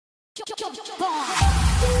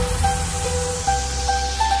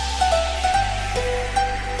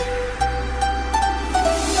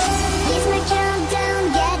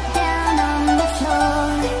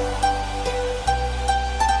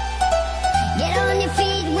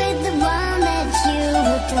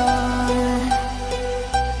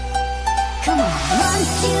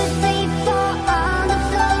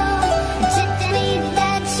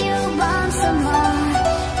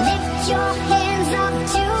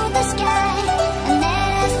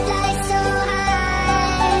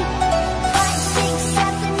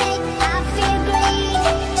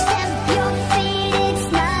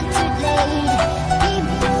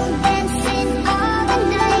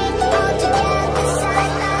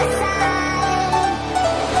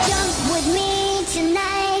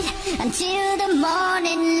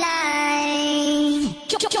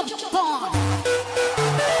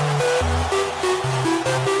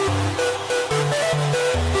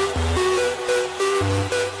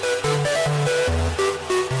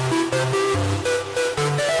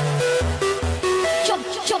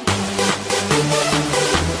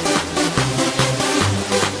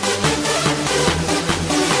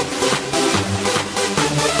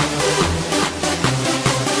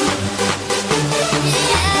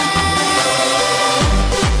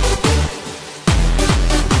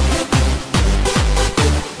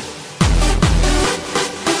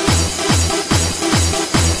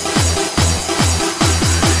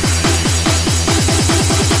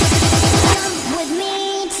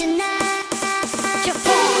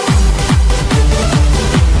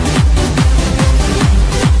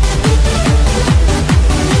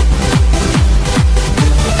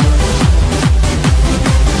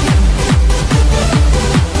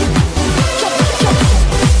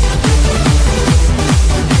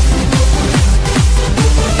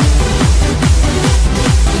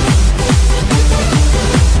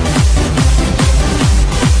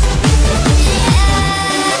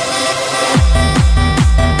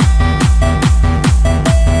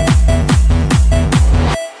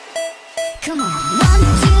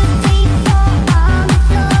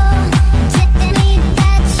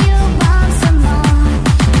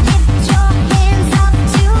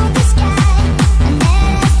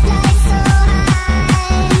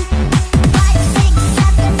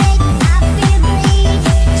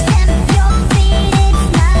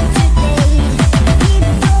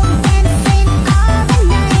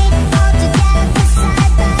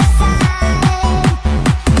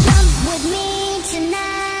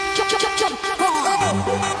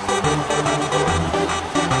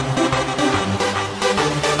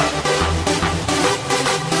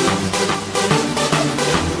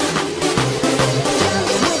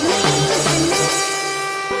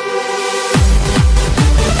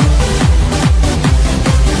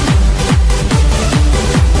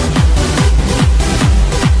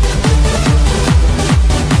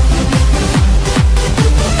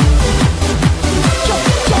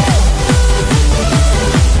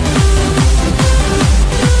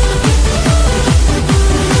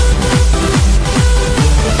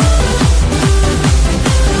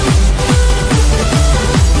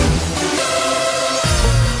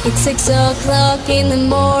It's 6 o'clock in the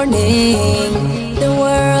morning. The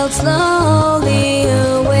world slowly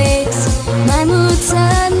awakes. My mood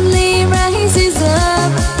suddenly rises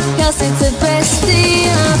up, 'cause it's the best day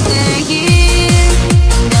of the year.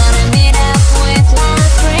 Gonna meet up with my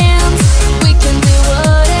friends. We can do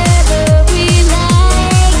whatever we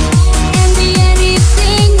like and be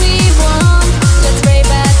anything we want. Let's pray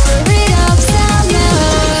back for rid of summer.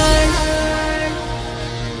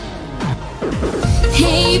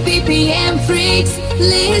 Hey BPM freaks,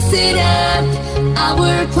 listen up.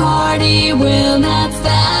 Our party will not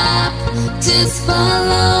stop. Just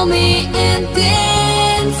follow me and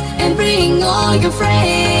dance, and bring all your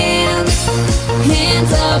friends.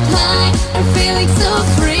 Hands up high, I'm feeling so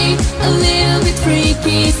free. A little bit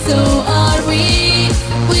freaky, so are we.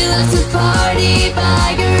 We love to party by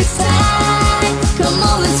your side. Come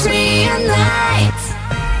on, let's reunite.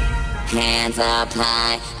 Hands up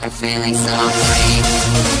high, I'm feeling so free.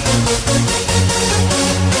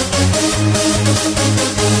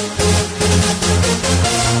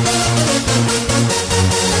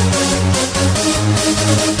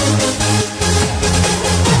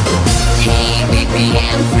 Hey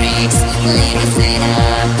BPM freaks, listen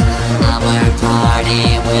up. Our party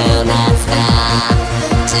will not stop.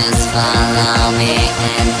 Just follow me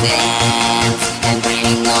and dance, and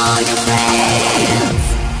bring all your friends.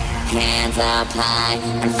 Hands up high,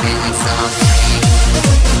 I'm feeling so free.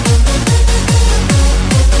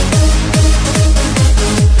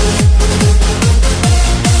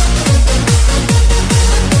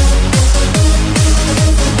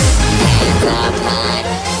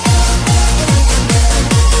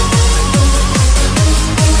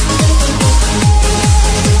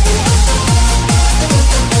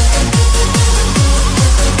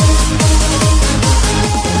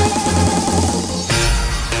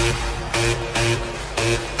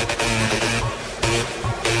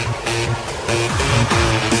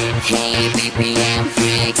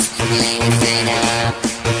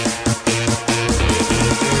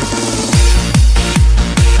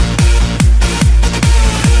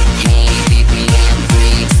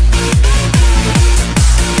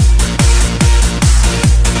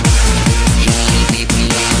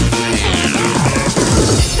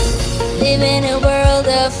 live in a world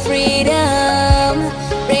of freedom.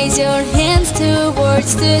 Raise your hands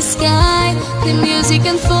towards the sky. The music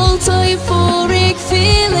unfolds so euphoric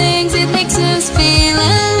feelings. It makes us feel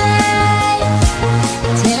alive.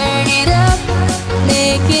 Turn it up,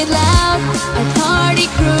 make it loud. Our party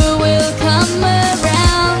crew will come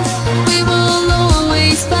around. We will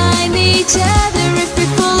always find each other if we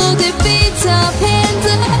follow the beats of hands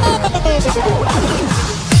up.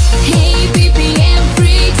 Hey BPM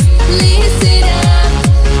freaks, listen up.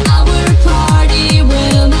 Our party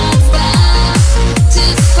will not stop.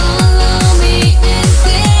 Just follow me and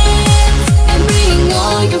dance, and bring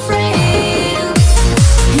all your friends.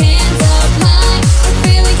 Hands up high, we're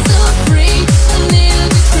feeling so free. A little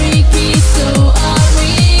bit freaky, so are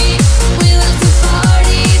we. We love to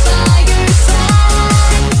party by your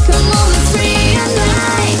side. Come on, let's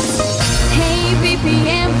reunite. Hey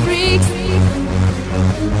BPM freaks.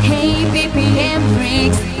 Hey BPM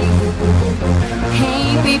freaks. Hey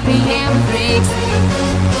BPM freaks.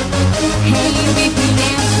 Hey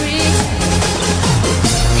BPM freaks.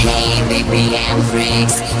 Hey BPM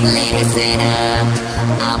freaks, listen up.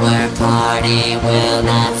 Our party will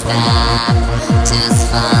not stop. Just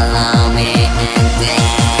follow me and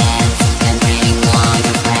dance, and bring all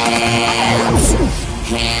your friends.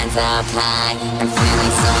 Hands up high, I'm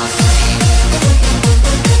feeling so free.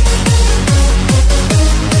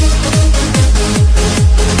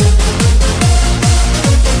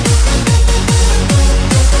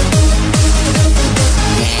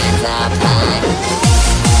 Hands up high.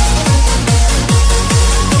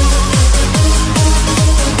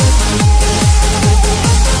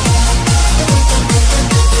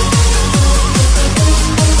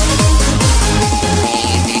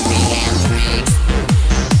 Hey BPM freaks.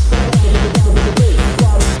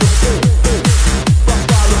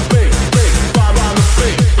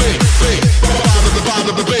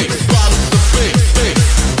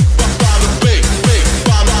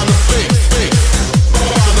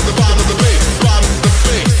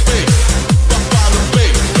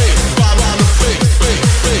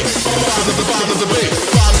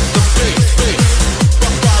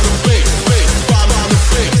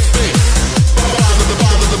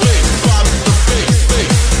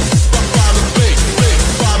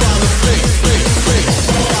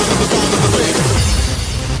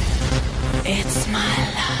 It's my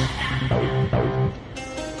life.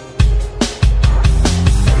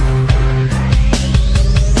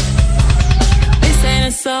 This ain't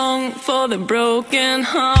a song for the broken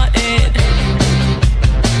hearted.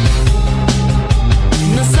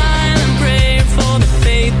 No silent prayer for the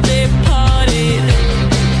faith departed.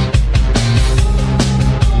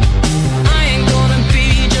 I ain't gonna be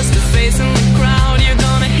just a face in the crowd. You're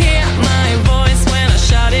gonna hear my voice when I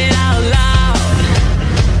shout it out loud.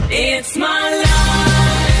 It's my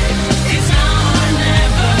life, it's now or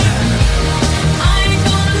never. I ain't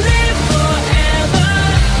gonna live forever.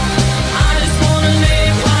 I just wanna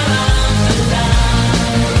live while I'm alive.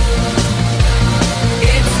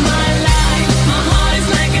 It's my life, my heart is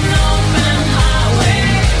like an open highway.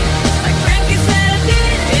 Like Frankie said, I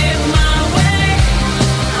did it my way.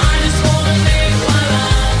 I just wanna live while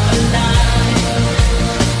I'm alive.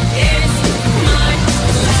 It's my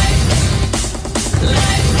life,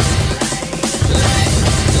 life.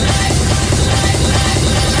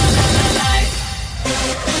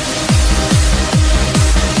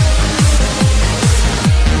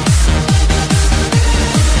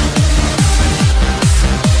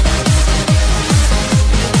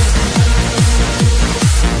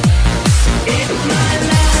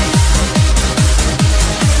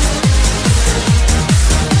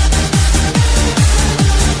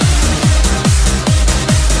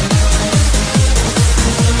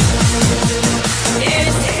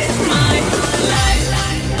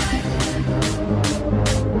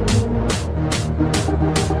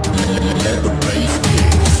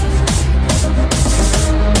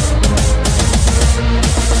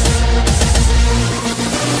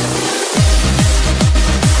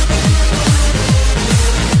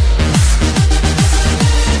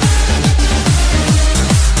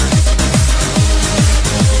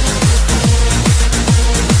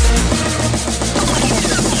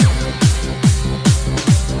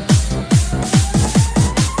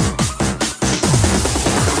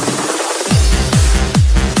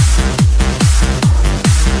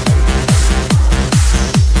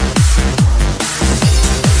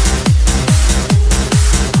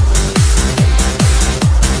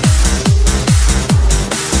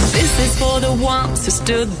 Who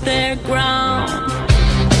stood their ground.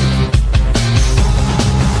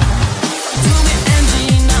 To the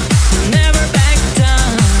engine, never back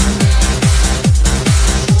down.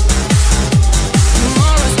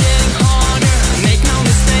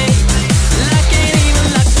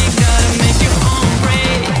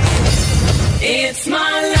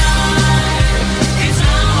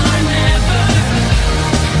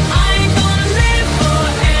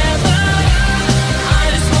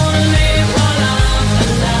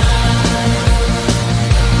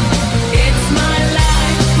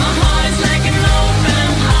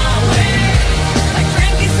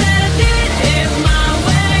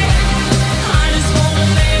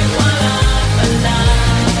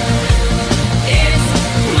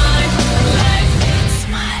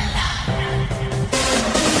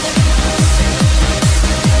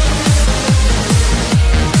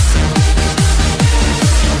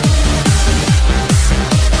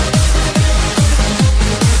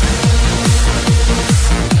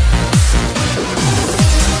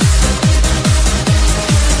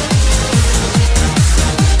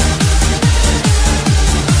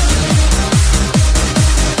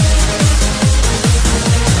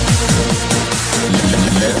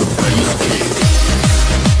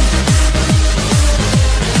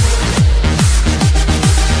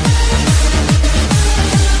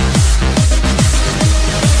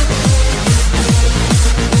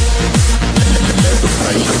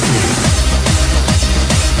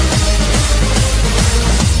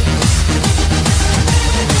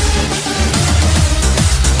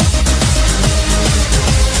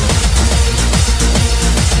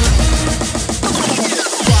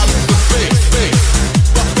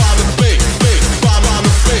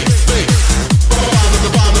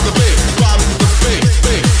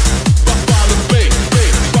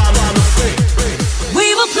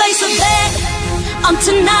 place a bet on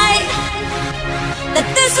tonight that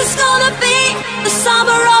this is gonna be the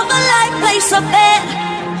summer of our life. Place a bet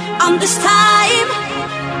on this time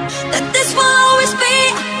that this will always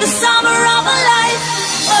be the summer of our life.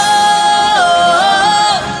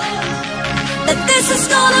 Oh, that this is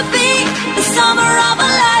gonna be the summer of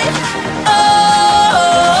our life. Oh,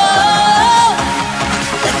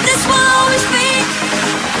 that this will always be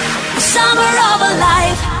the summer of our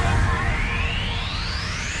life.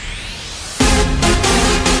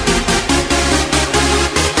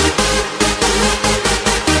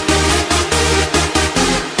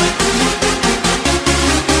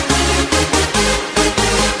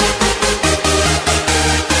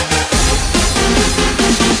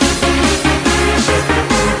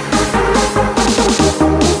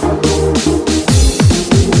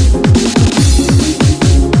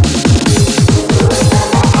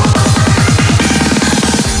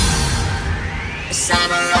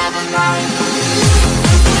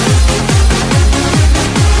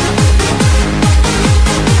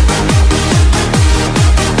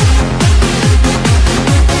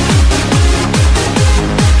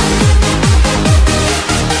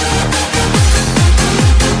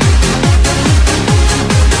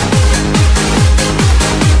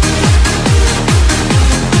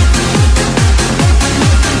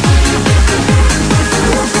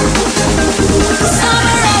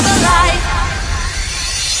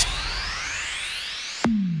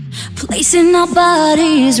 Placing our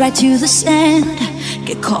bodies right to the sand,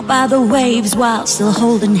 get caught by the waves while still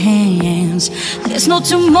holding hands. There's no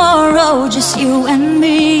tomorrow, just you and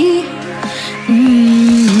me.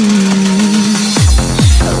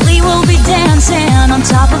 We will be dancing on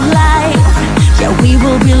top of life. Yeah, we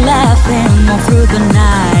will be laughing all through the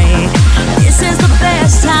night. This is the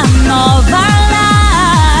best time of our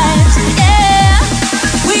lives. Yeah,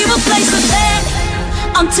 we will place a bet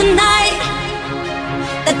on tonight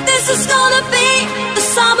that this is gonna be the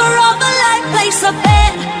summer of our life. Place a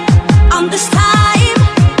bet on this time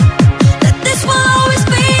that this will always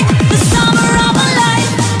be the summer of our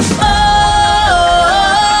life.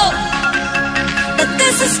 Oh, that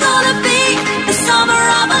this is gonna be the summer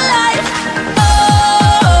of our life. Oh,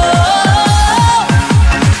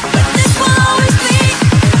 that this will always be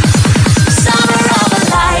the summer of our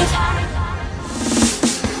life.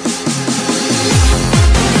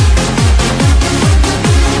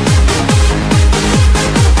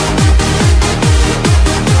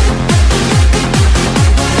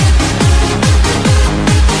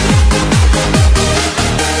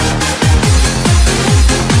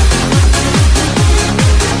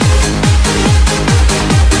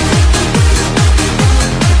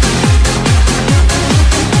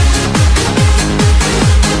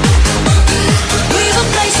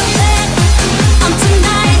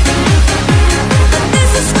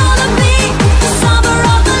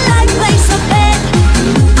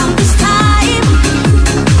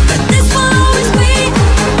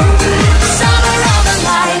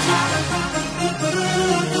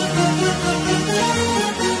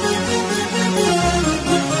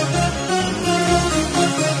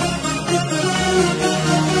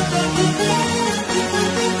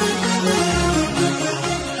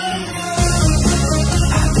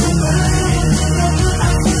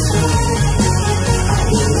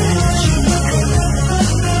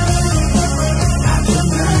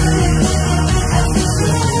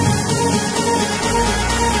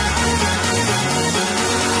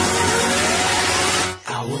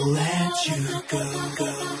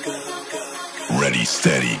 Ready,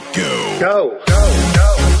 steady, go. Go.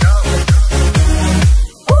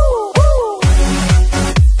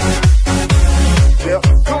 Yeah,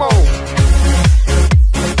 come on.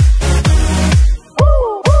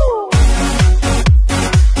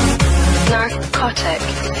 Narcotic.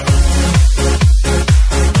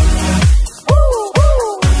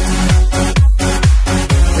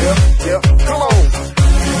 Yeah, come on.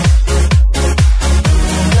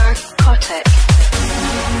 Narcotic.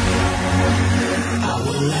 I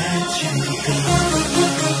will let you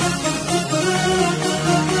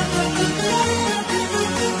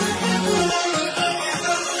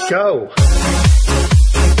Go.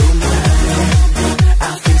 I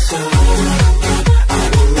think so. I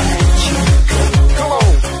will let you go. Come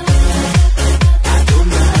on. I don't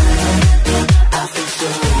mind. I think so.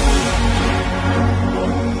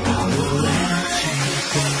 I will let you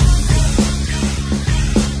go.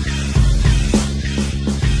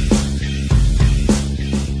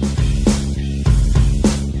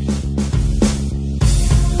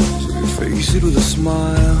 Face it with a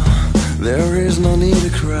smile. There is no need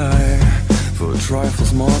to cry for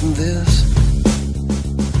trifles more than this.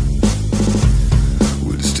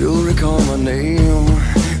 We'd still recall my name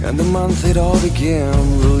and the month it all began.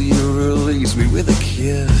 Will you release me with a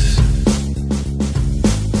kiss?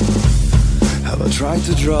 Have I tried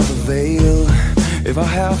to drop a veil? If I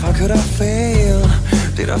have, how could I fail?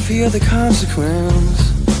 Did I fear the consequence?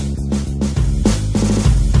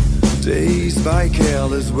 Dazed by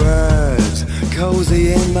careless words,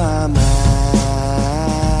 cozy in my mind.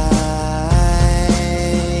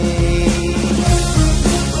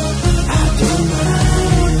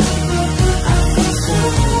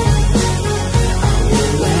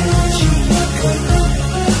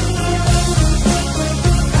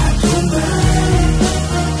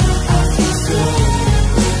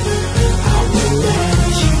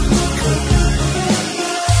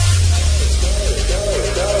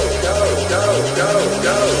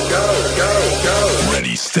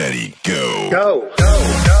 Steady, go. Go.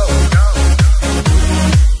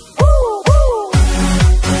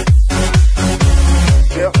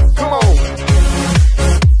 Yeah, come on.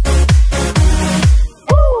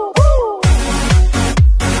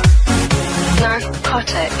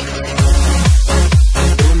 Narcotic.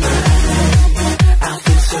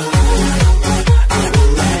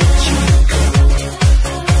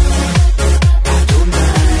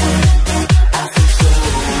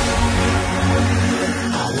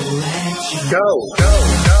 Go.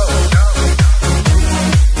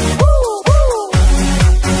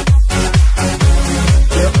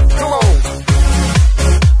 Yeah, come on.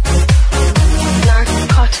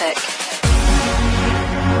 Narcotic.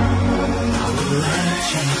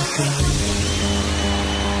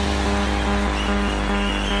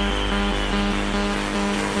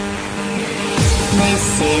 This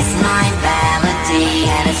is my melody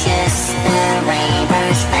and it's just a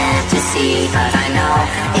raver's fantasy. Cause I know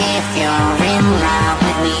if you're in love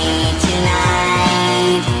with me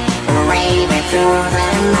tonight, raving through the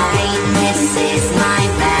night. This is my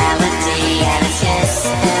melody and it's just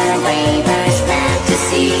a raver's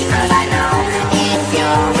fantasy. Cause I know if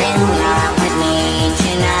you're in love with me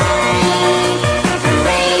tonight,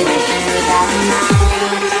 raving through the night.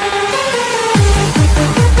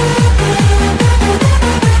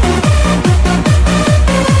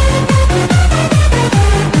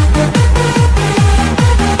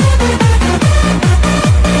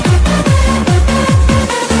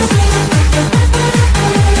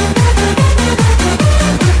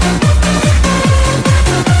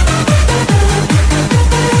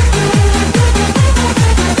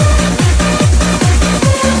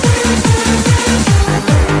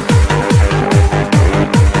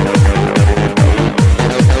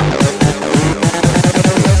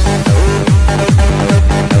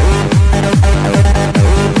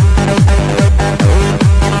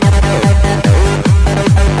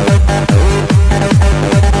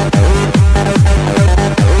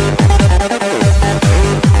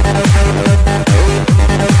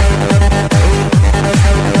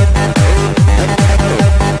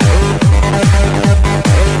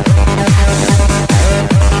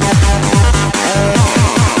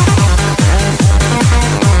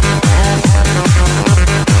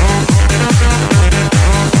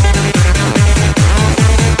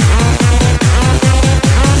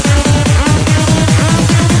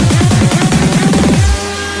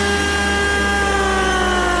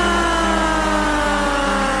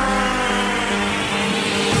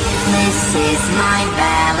 This is my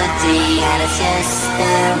melody and it's just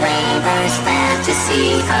a raver's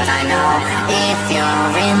fantasy. Cause I know if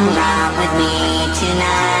you're in love with me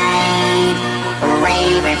tonight,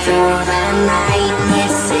 raving through the night.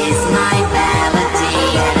 This is my melody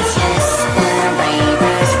and it's just a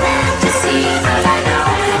raver's fantasy. Cause I know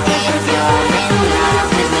if you're in love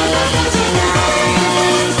with me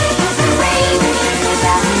tonight, raving through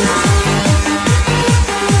the night.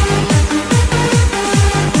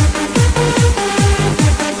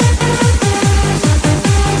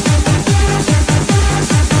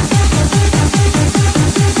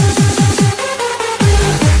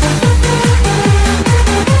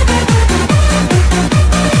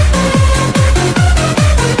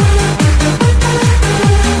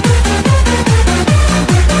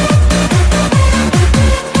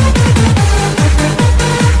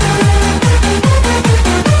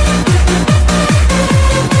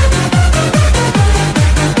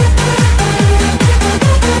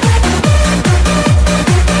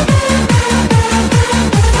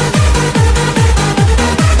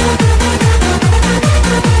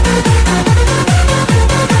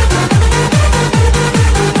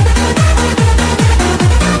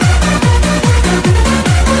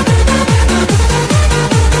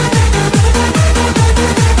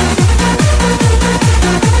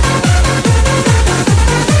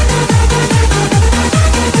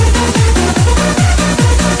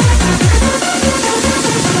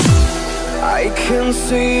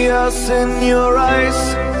 us in your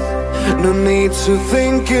eyes. No need to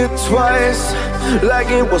think it twice, like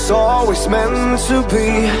it was always meant to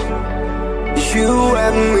be, you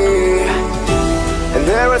and me. And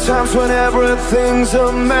there are times when everything's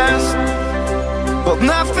a mess, but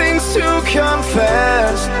nothing's to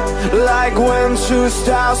confess, like when two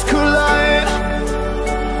stars collide.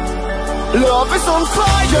 Love is on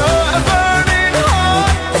fire, burning hot,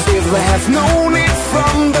 as if I have known it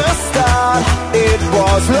from the start. It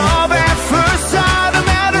was love at first sight, a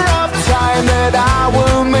matter of time that I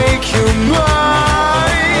will make you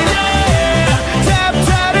mine. Yeah, tap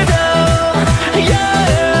tap it up,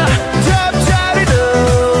 yeah, tap tap it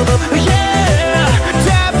up, yeah,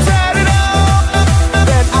 tap tap it up,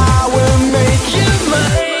 that I will make you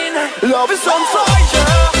mine. Love is on fire.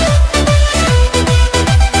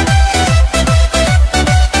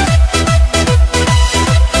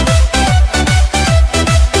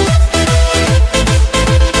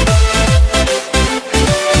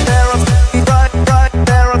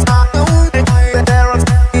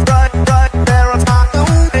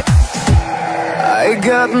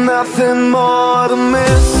 Nothing more to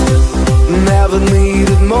miss, never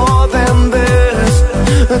needed more than this.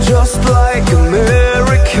 Just like a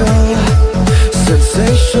miracle,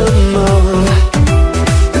 sensational.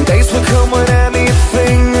 And days will come when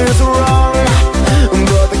anything is wrong,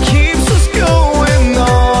 but it keeps us going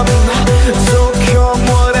on. So come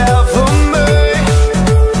whatever may,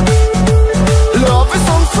 love is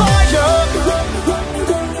on fire.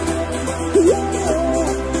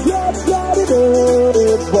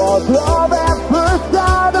 It was love at first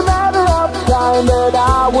sight, a matter of time that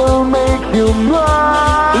I will make you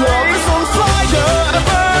mine. Love is on fire,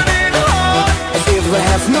 burning hot, as if I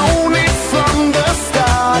have known it from the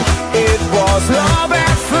start. It was love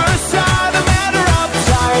at first sight, a matter of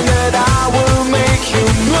time that I will make you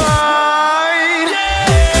mine.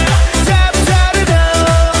 Yeah, tap tap it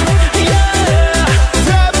up, yeah,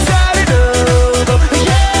 tap tap it up,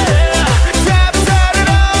 yeah, tap tap it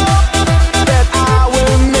up, that I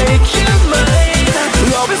will make you mine.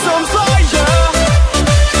 Love is on fire.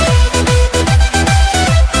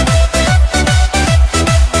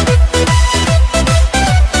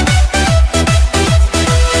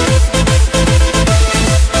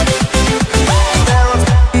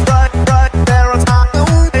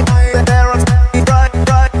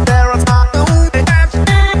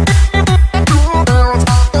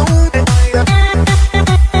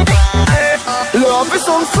 Love is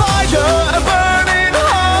on fire, burning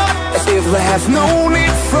hot, as if I have known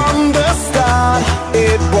it from the start.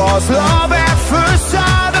 It was love at first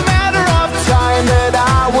sight, a matter of time that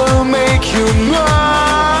I will make you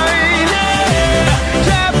mine. Yeah,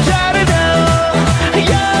 tap tap it up,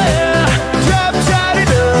 yeah, tap tap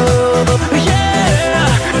it up, yeah,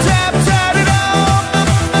 tap tap it up,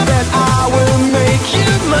 that I will make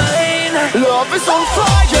you mine. Love is on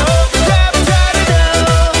fire. Tap tap it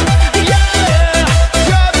up, yeah,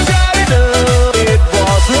 tap tap it up. It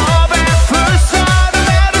was love at first sight, a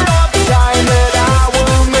matter of time that I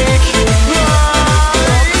will make you mine.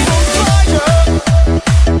 Love is on fire.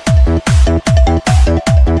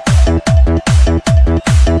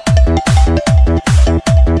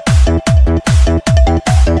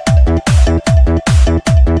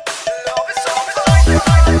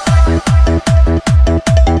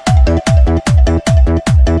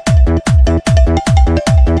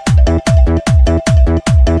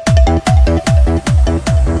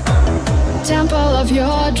 Temple of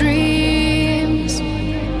your dreams,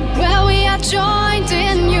 where we are joined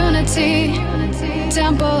in unity.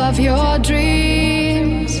 Temple of your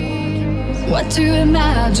dreams, what to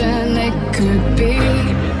imagine it could be.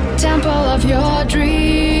 Temple of your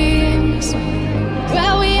dreams,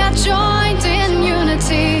 where we are joined in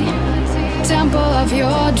unity. Temple of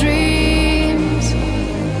your dreams,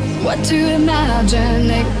 what to imagine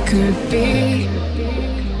it could be.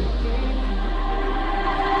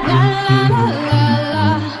 La la la la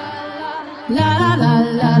la la la la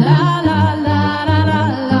la la la la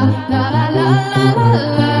la la la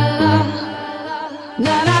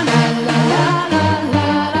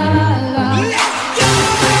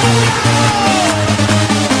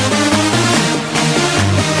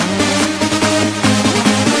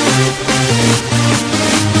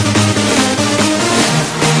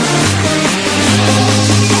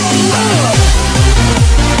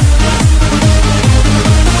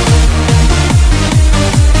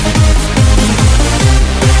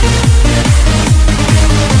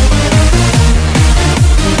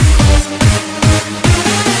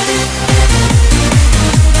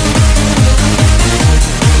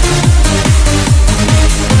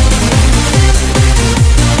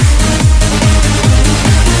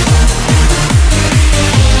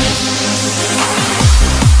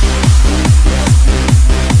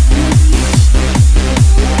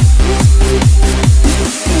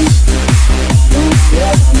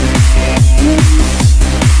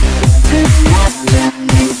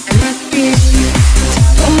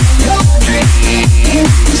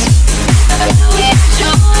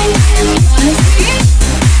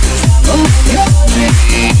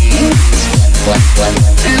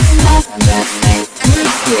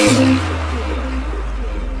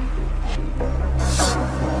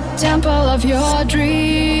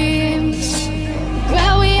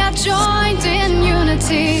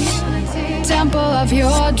temple of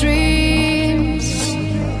your dreams.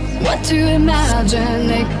 What to imagine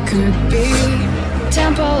it could be.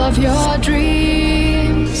 Temple of your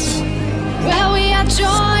dreams, where we are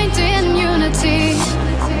joined in unity.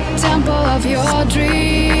 Temple of your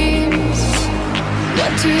dreams.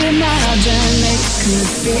 What to imagine it could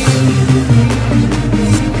be.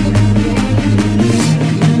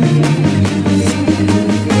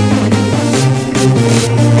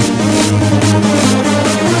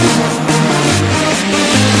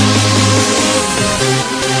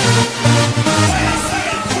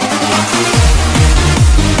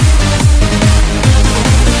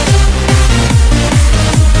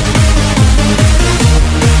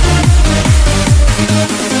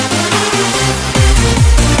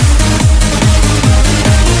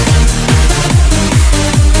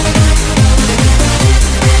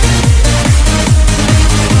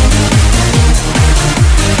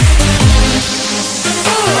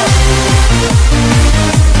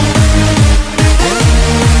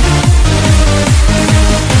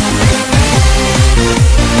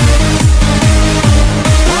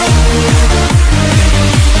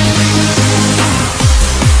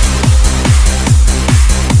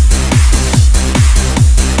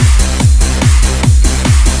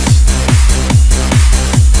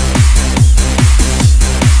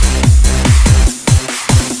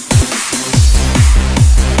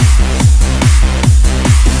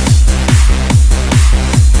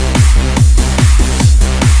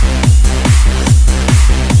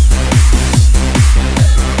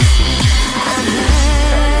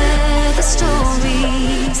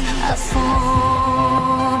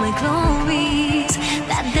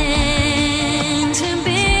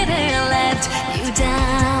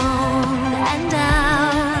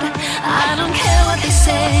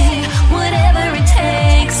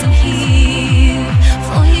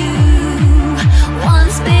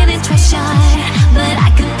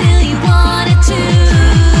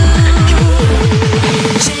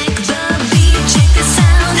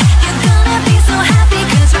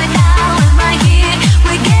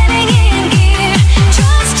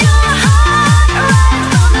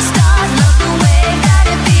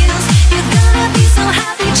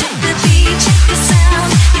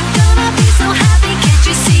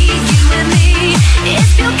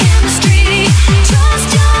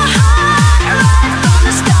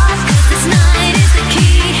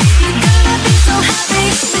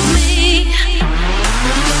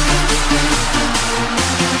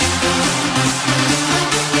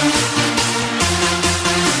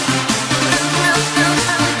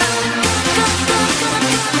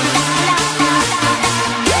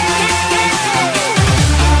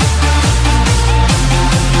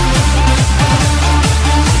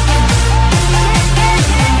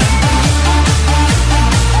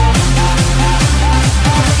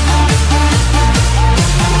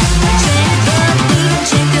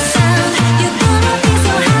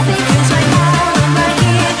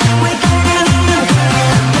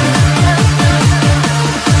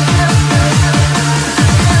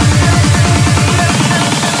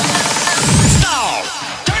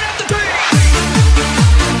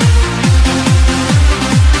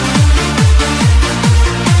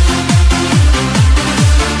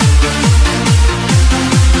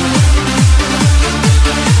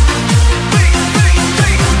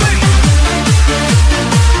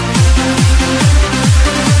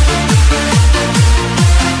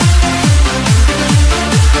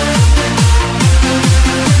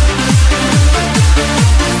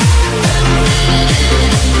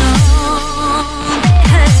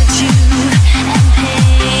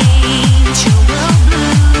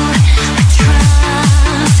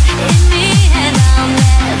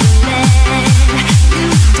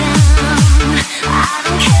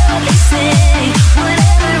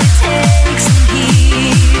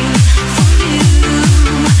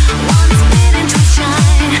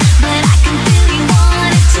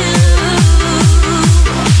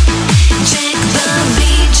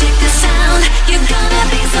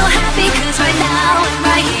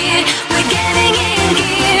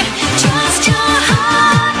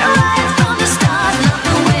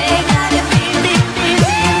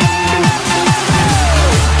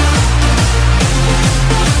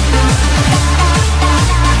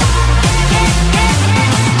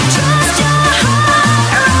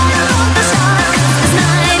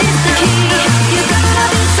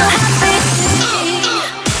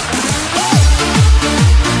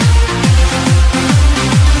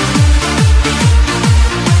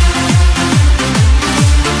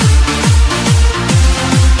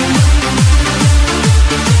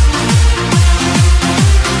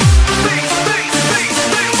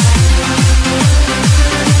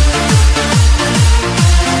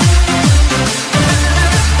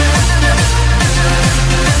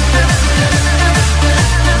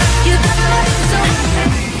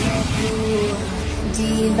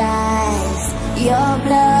 your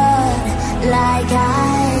blood like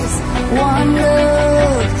ice. One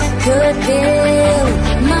look could kill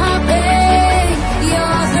my pain,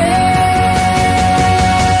 your thrill.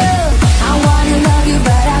 I wanna love you,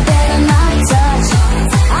 but I better not touch.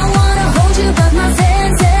 I wanna hold you, but my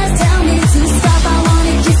senses tell me to stop. I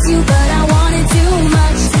wanna kiss you, but I want it too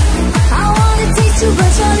much. I wanna taste you,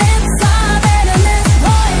 but your lips are better than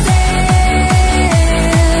poison.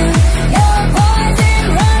 You're poison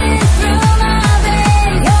running through my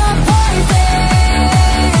veins. You're poison.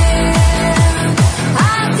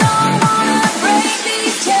 I don't wanna break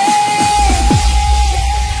these chains.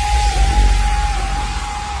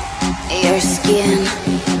 Your skin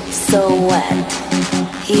so wet,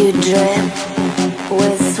 you drip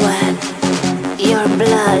with sweat. Your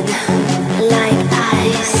blood like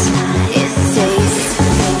ice. It tastes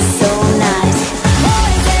so nice.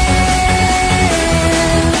 Poison,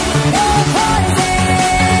 you're poison,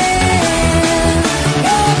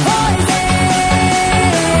 you're poison.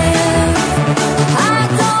 I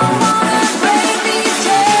don't wanna break these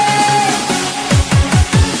chains.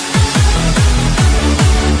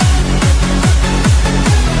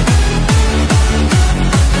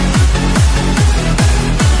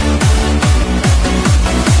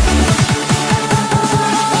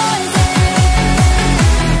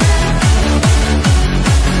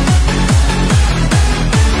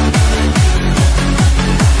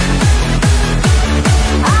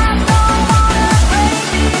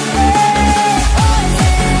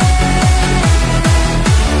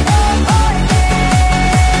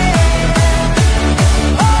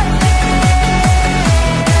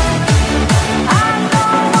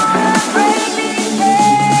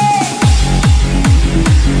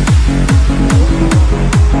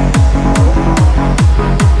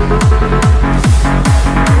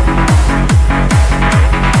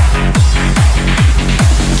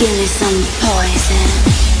 Give me some poison.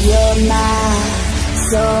 You're mad,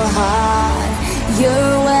 so hard.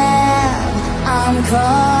 You're wet, I'm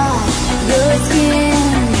caught. Your skin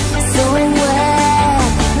so wet,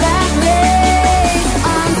 like lace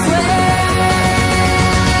on sweat.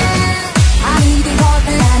 I need it hard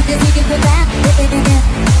and just need it for that.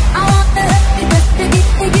 I want the best to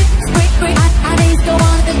get straight. I just don't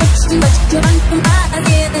want to touch too much to run from my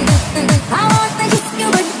skin. I want to kiss you,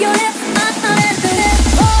 but your lips are not poison.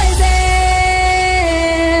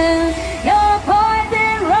 You're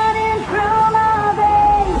poison running through my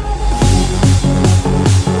veins.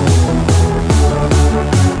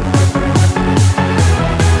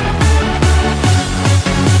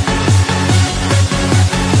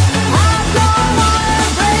 I don't wanna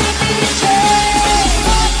break these chains.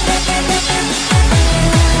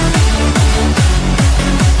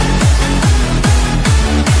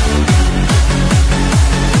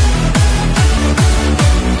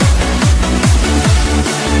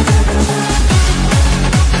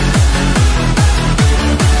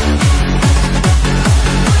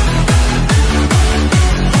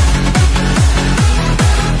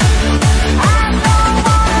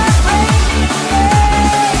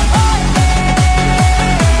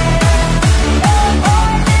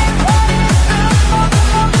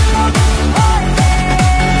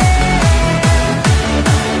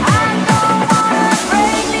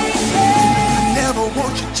 Never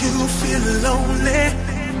want you to feel lonely,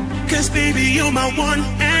 'cause baby you're my one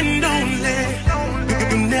and only.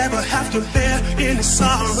 You never have to bear any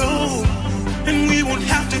sorrow, and we won't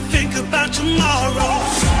have to think about tomorrow.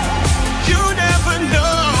 You never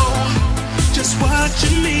know just what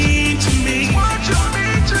you mean to me.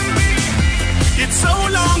 It's so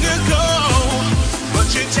long ago, but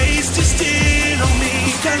your taste is still on me.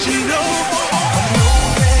 'Cause you know I'm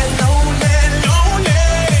lonely, lonely, lonely.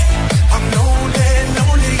 I'm lonely,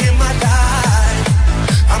 lonely in my life.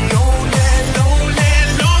 I'm lonely, lonely,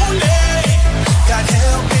 lonely. God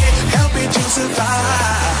help me to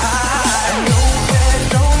survive. I'm lonely,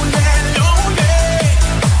 lonely, lonely.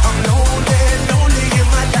 I'm lonely, lonely in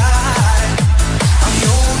my life. I'm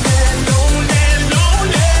lonely, lonely,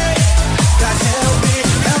 lonely. God help me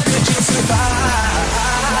to survive.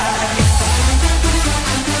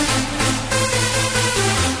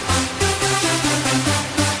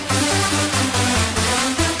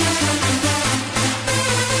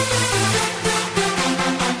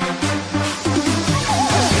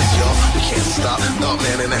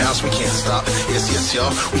 Man in the house, we can't stop. Yes, yes,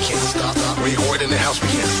 y'all, we can't stop. Record in the house, we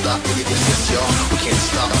can't stop. Yes, yes, y'all, we can't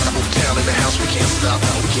stop. Move down in the house, we can't stop.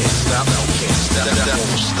 No, we can't stop. No, we can't stop.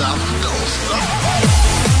 Don't stop. Don't stop.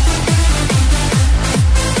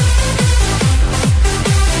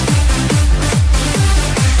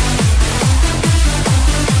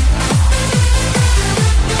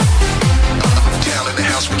 Down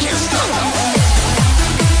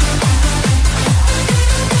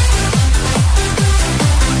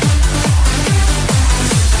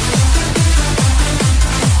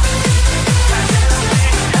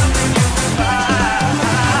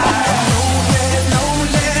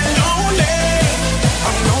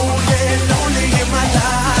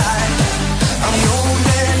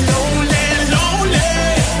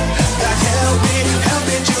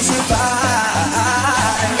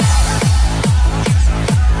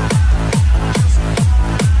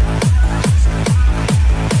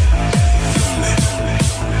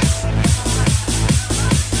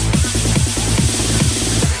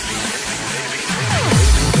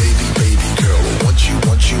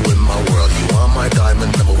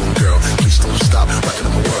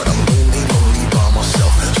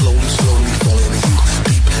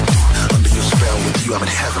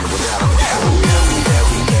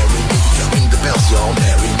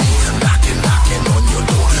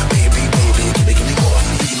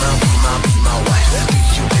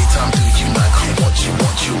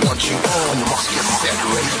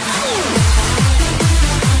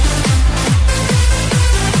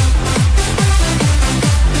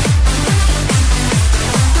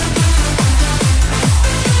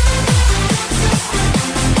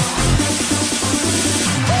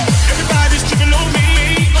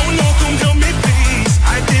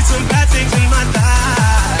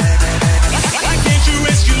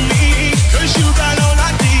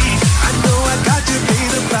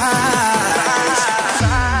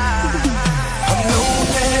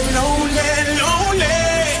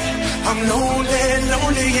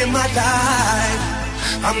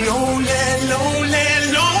lonely, lonely,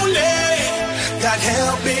 lonely. God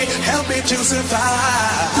help me to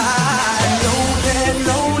survive. Lonely,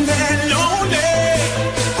 lonely, lonely.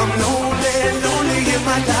 I'm lonely, lonely in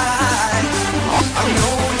my life. I'm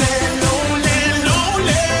lonely, lonely,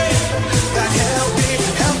 lonely. God help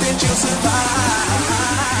me to survive.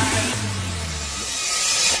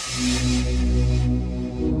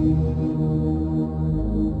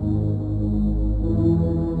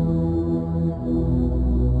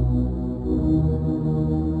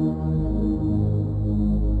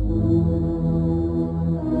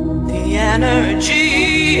 The energy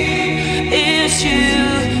is you.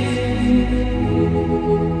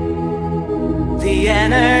 The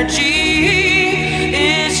energy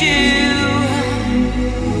is you.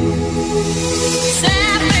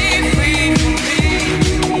 Set me free.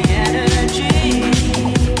 The energy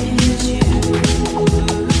is you.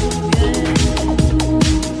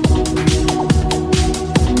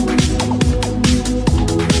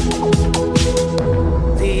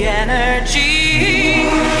 The energy.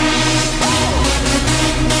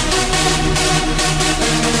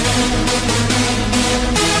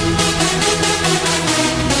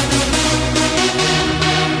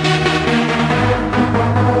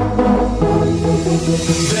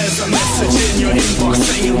 There's a message in your inbox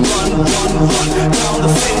saying run, run, run down the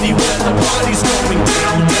city where the body's going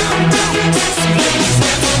down, down, down. Sexy ladies,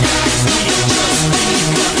 sexy guys, we have just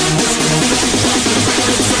begun.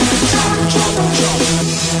 This is the record, jump, jump,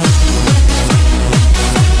 jump.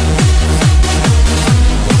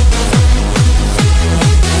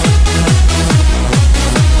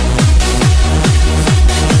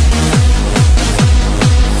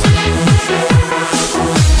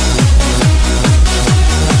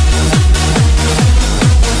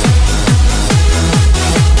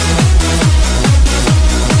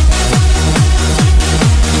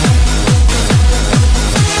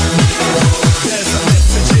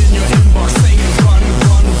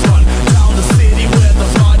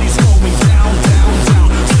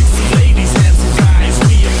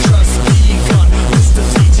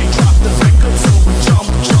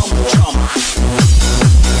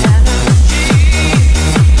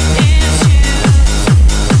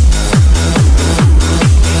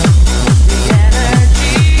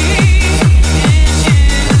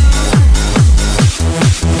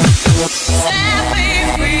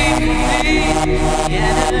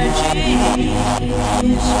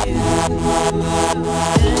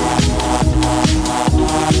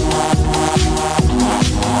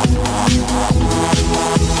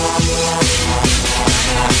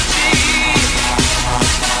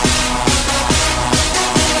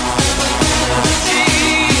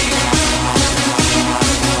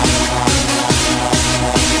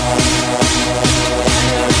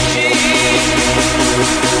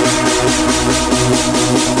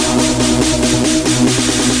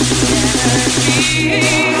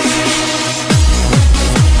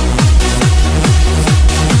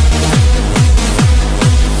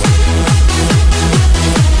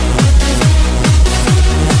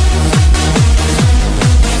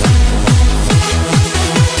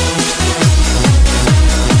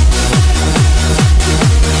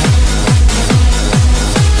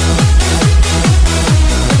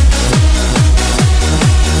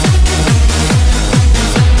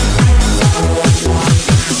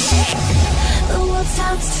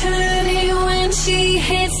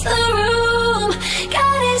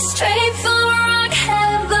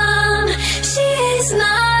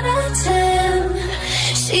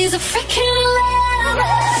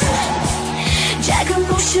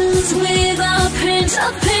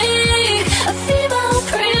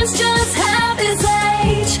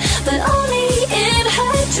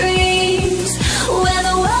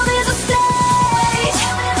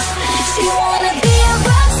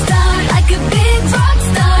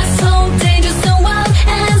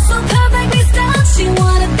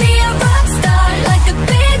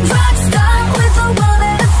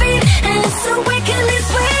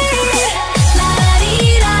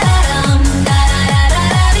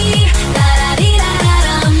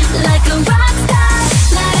 Like a rock star.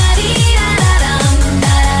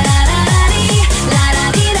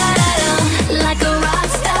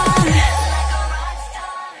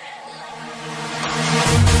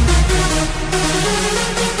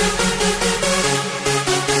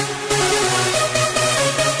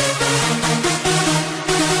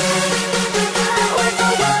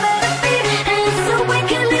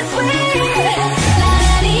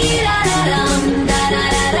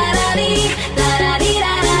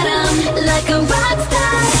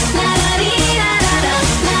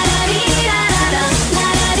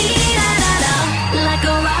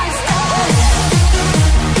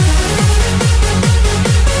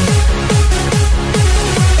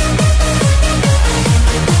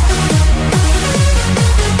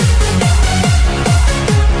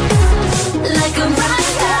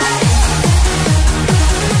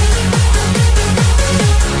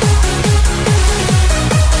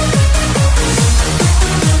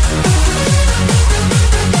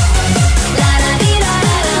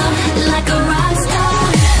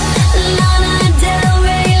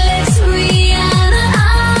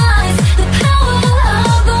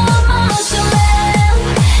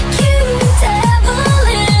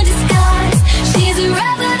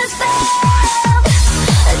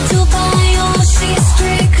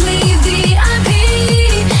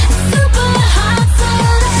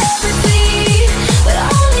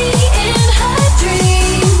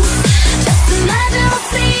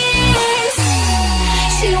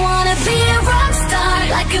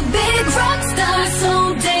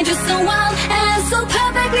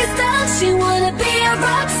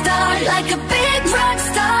 like a big rock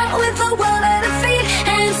star with the world at her feet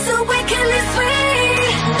and so wickedly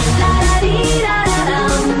sweet. La da dee da da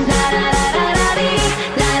dum, da da da da da dee,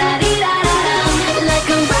 la da dee da da dum, like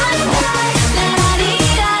a rock star. La da dee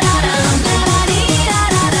da da dum, da da dee da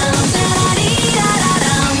da dum, da da dee da da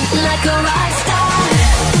dum, like a rock star.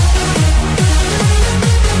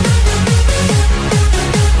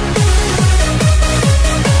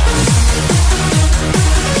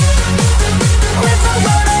 With the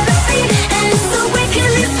world at her feet and so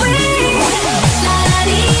wickedly sweet. La da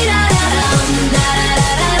dee da da dum, da da da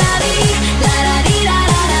da da dee, la da dee da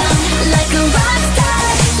da dum, like a rock star.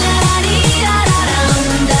 La da dee da da dum,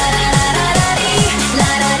 da da da da da dee,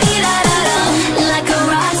 la da dee da da dum, like a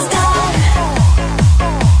rock star.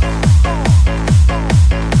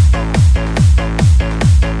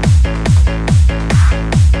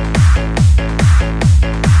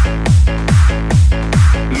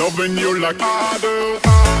 Loving you like I do.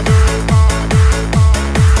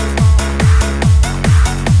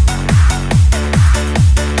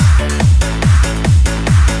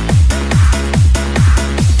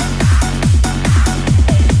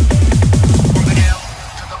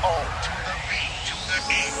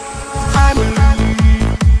 I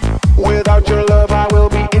believe without your love I will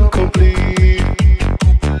be incomplete.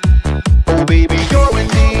 Oh baby, you're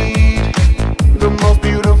indeed the most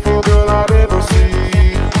beautiful girl I've ever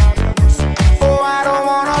seen. Oh, I don't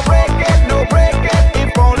wanna break it, no break it.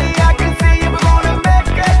 If only I can see you, we're gonna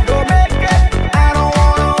make it, go make it. I don't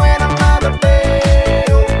wanna wait another day,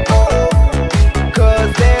 oh,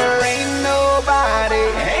 'cause there ain't nobody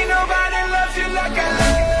loves you like I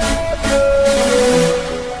love you.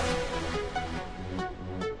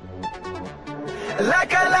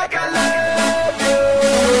 Like I love you,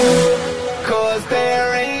 'cause there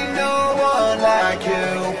ain't no one like you.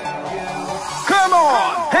 Come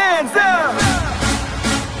on, hands up.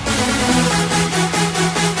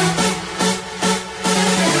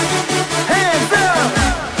 Hands up.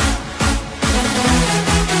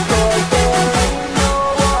 'Cause there ain't no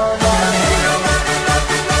one like you.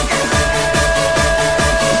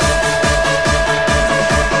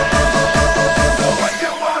 So what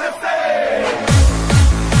you wanna say?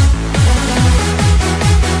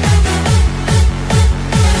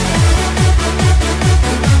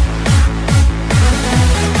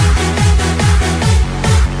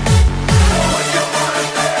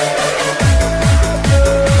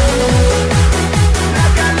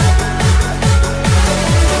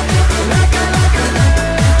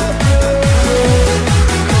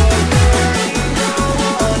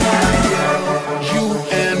 You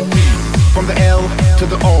and me, from the L to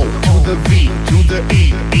the O to the V to the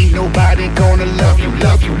E. Ain't nobody gonna love you,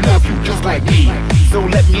 love you, love you just like me. So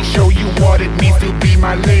let me show you what it means to be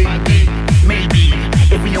my lady. Maybe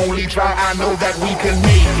if we only try, I know that we can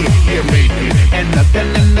make it. Yeah, make it. And nothing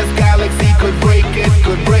in this galaxy could break it,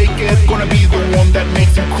 could break it. Gonna be the one that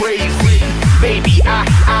makes you crazy. Baby,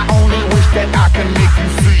 I only wish that I can make you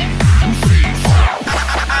see. You see.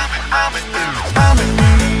 I'm in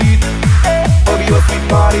need of your sweet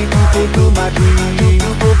body to fulfill my dream, to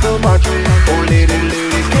fulfill my dream. Oh lady,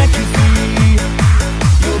 lady, can't you see?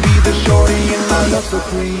 You'll be the shorty in my love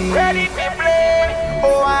supreme. Ready to play.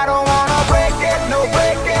 Oh, I don't wanna break it, no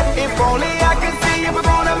break it. If only I can see you, we're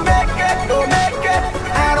gonna make it, go make it.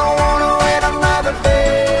 I don't wanna wait another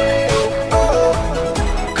day, oh,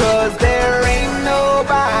 'cause there ain't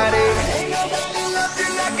nobody loves you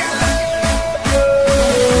like I love you.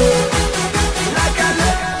 Like I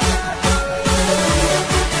love you.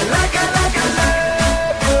 Like I love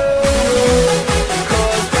you.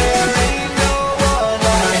 'Cause there ain't no one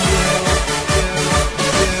like you.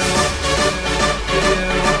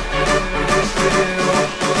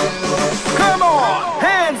 Come on,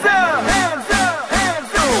 hands up, hands up,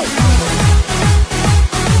 hands up.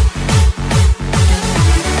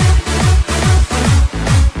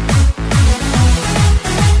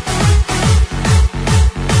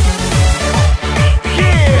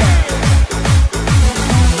 Yeah.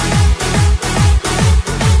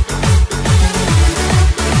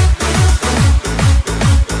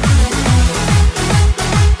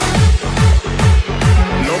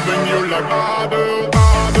 Loving you like I do.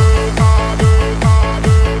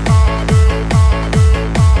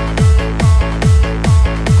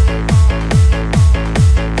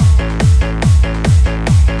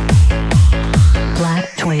 Black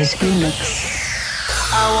Toys Remix.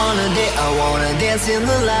 I wanna dance in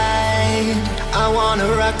the light. I wanna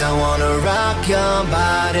rock your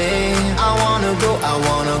body. I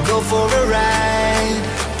wanna go for a ride.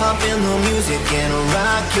 Pop in the music and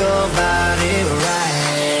rock your body right.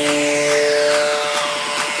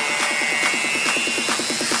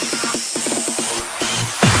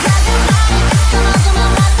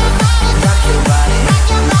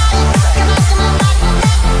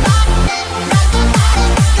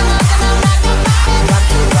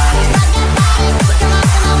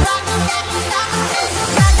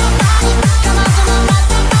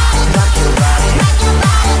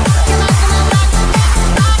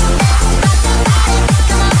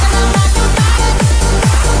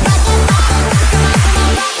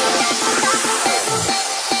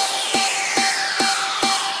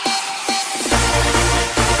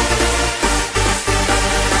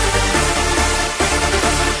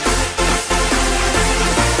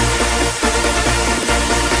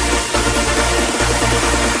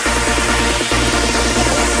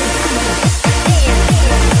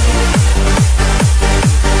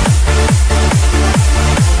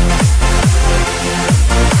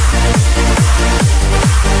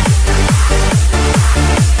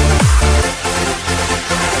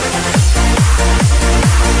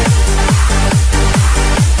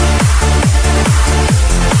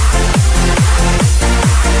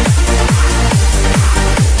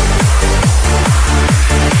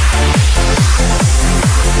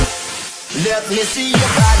 Let me see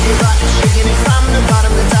your body rock, shaking it from the bottom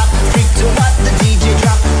to top. Freak to what the DJ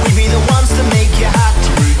drop. We be the ones to make you hot.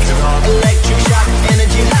 Electric shock,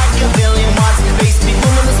 energy like a billion watts. Bass be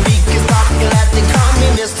booming, the speakers pop. You'll have to call me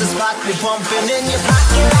Mr. Spot. We pumping in your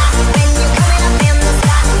pocket lot when you're coming up in the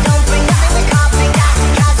sky. Don't bring nothing with coffee got,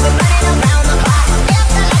 cause we're running around the clock. If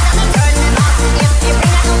the lights on, then turn them off. If you bring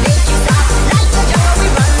that, don't make you stop. Like the jungle, we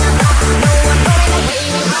run the block. No one going away,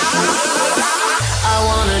 we rock. I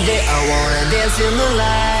wanna dance in the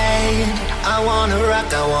light. I wanna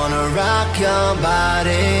rock your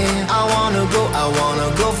body. I wanna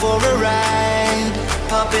go for a ride.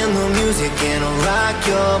 Pop in the music and rock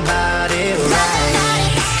your body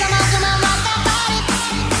right. Come on, come on, rock that body.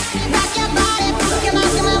 Rock your body. Come on,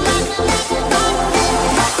 come on, rock that body.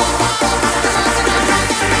 Rock that body. Come on, come on, rock that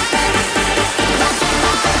body. Rock your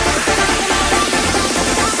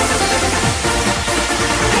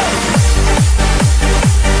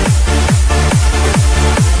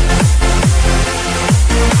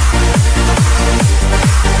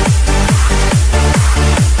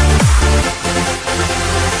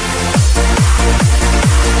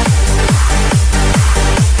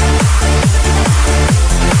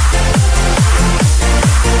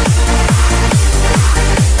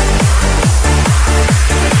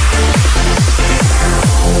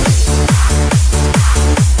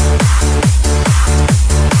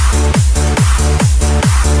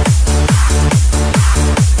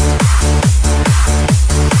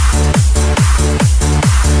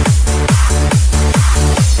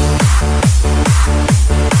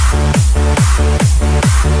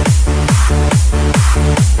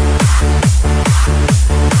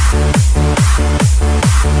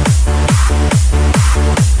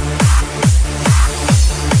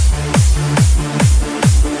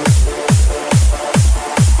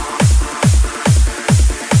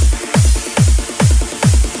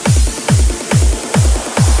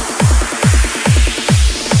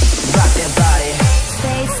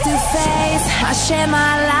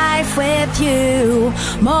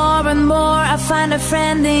find a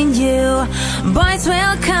friend in you. Boys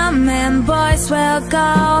will come and boys will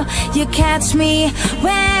go. You catch me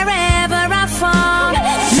wherever I fall.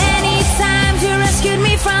 Many times you rescued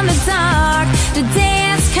me from the dark. The day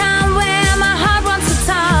has come where my heart wants to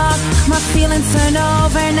talk. My feelings turn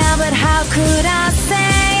over now, but how could I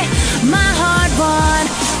say my heart won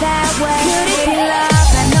that way? Could it be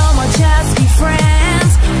love and no more just be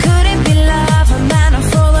friends? Could it be love, a man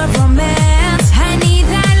full of romance? I need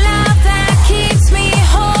that love that keeps me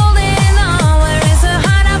holding on. Where is the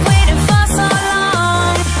heart I've waited for so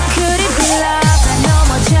long? Could it be love and no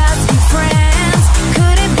more just be friends?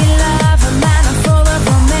 Could it be love, a man full of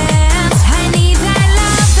romance? I need that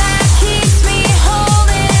love that keeps me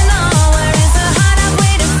holding on. Where is the heart I've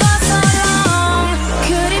waited for so long?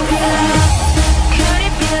 Could it be love? Could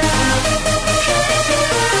it be love? Could it be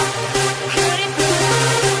love? Could it be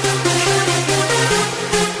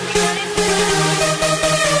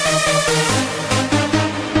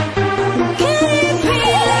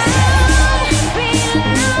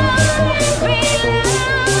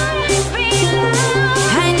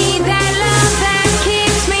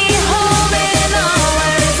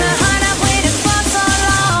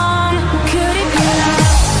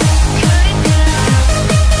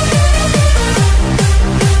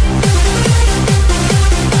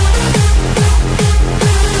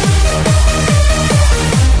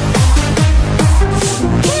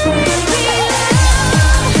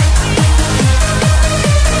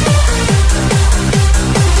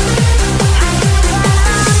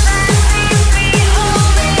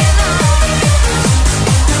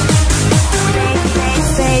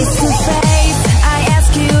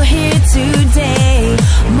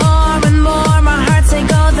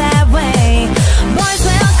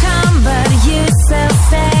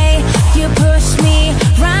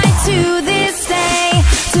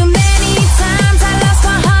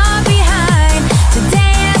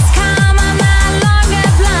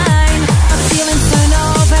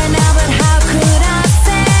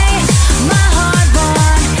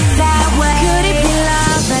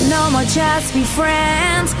just be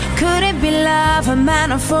friends? Could it be love, a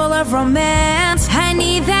man full of romance? I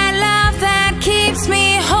need that love that keeps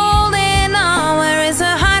me holding on. Where is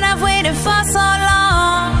the heart I've waited for so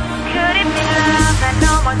long? Could it be love and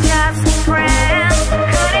no more just be friends?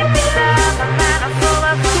 Could it be love, a man full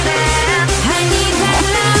of romance? I need that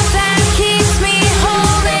love that keeps me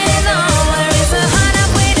holding on. Where is the heart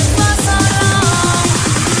I've waited for so long?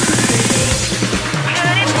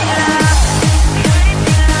 Could it be love? Could it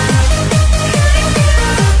be love?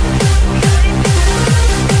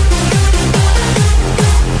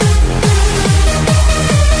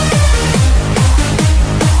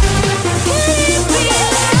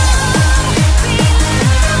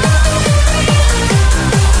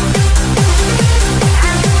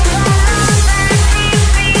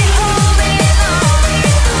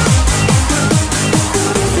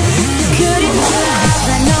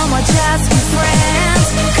 just be friends.